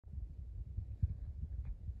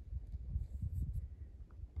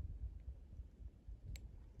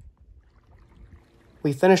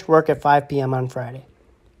We finished work at 5 p.m. on Friday.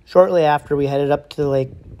 Shortly after, we headed up to the lake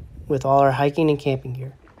with all our hiking and camping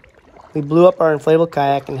gear. We blew up our inflatable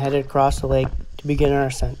kayak and headed across the lake to begin our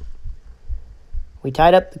ascent. We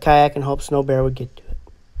tied up the kayak in hopes no bear would get to it.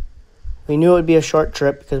 We knew it would be a short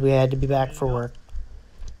trip because we had to be back for work,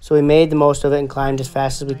 so we made the most of it and climbed as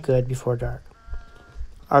fast as we could before dark.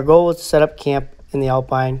 Our goal was to set up camp in the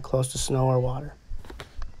alpine close to snow or water.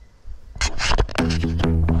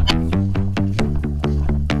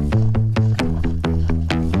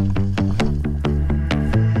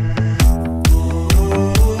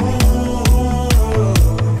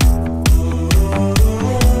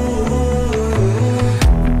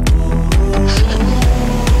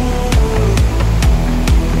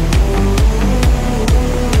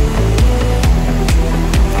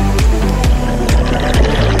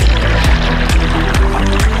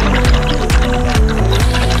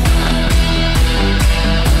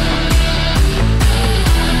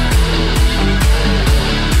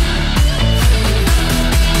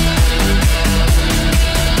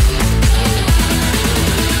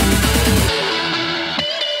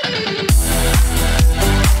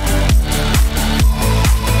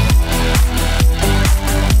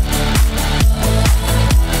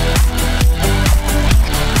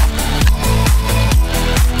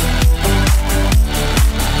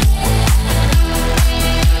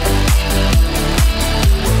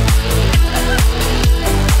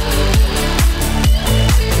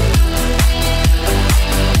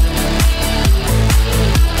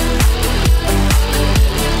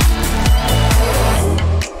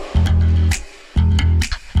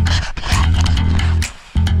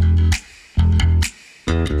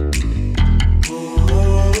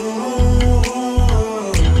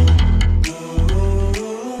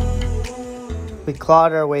 We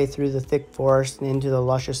clawed our way through the thick forest and into the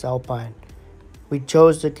luscious alpine. We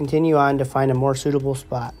chose to continue on to find a more suitable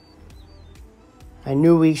spot. I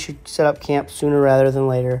knew we should set up camp sooner rather than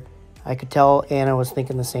later. I could tell Anna was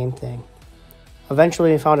thinking the same thing.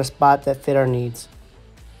 Eventually, we found a spot that fit our needs.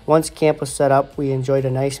 Once camp was set up, we enjoyed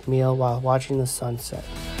a nice meal while watching the sunset.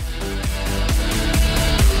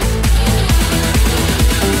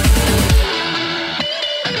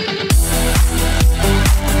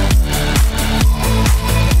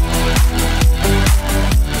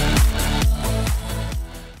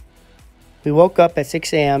 We woke up at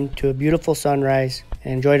 6 a.m. to a beautiful sunrise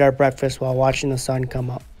and enjoyed our breakfast while watching the sun come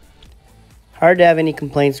up. Hard to have any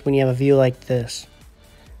complaints when you have a view like this.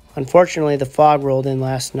 Unfortunately, the fog rolled in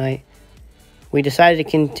last night. We decided to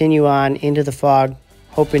continue on into the fog,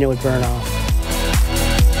 hoping it would burn off.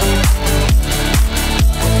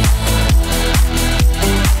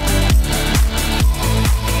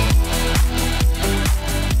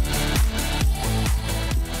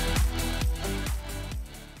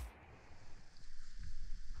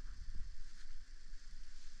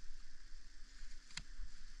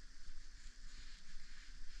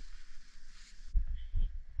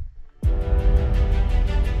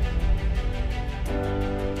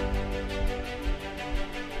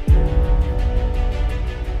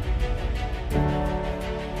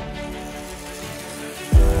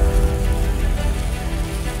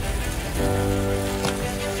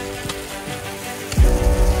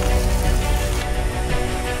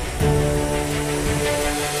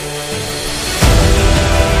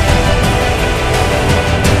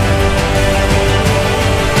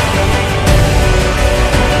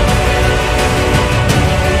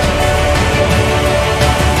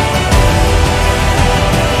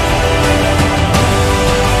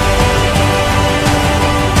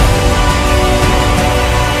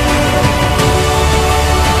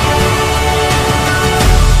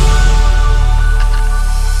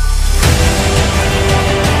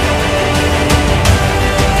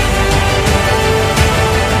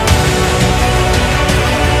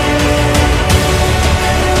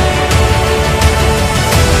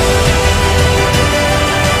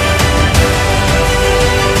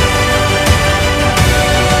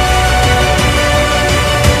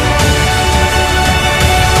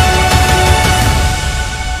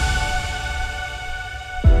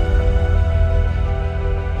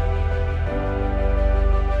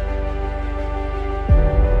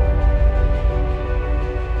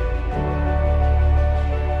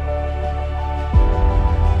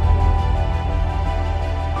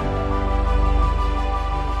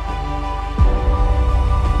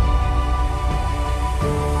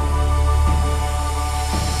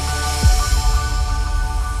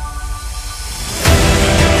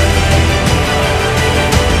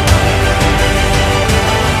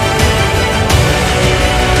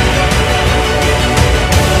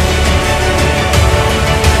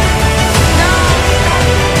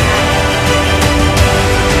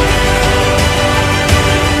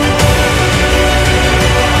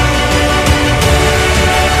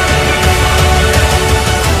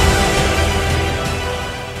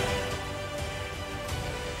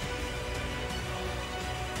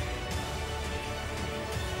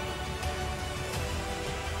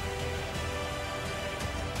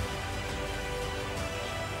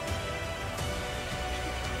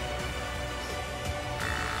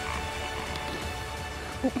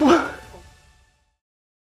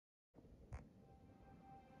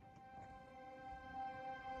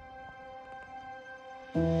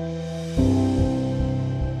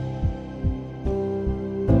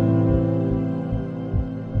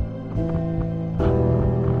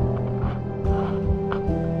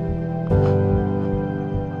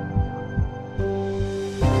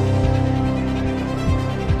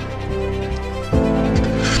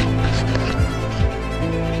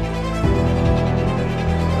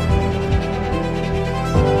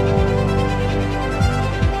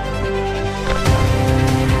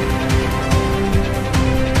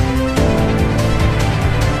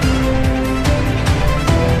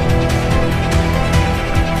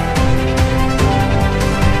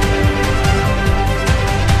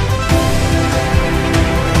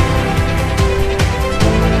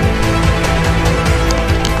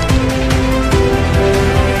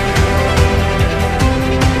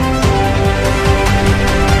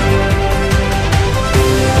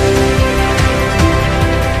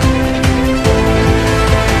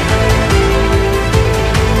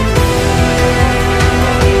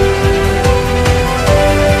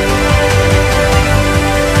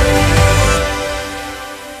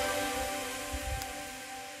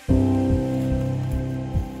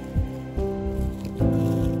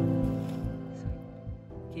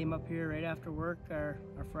 Came up here right after work our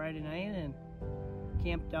Friday night and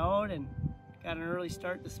camped out and got an early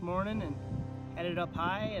start this morning and headed up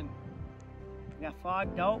high and got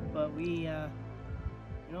fogged out, but we you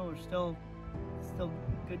know, we're still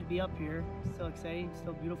good to be up here. Still exciting,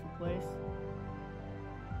 still a beautiful place.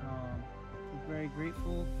 We're very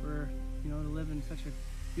grateful for, you know, to live in such a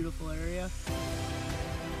beautiful area.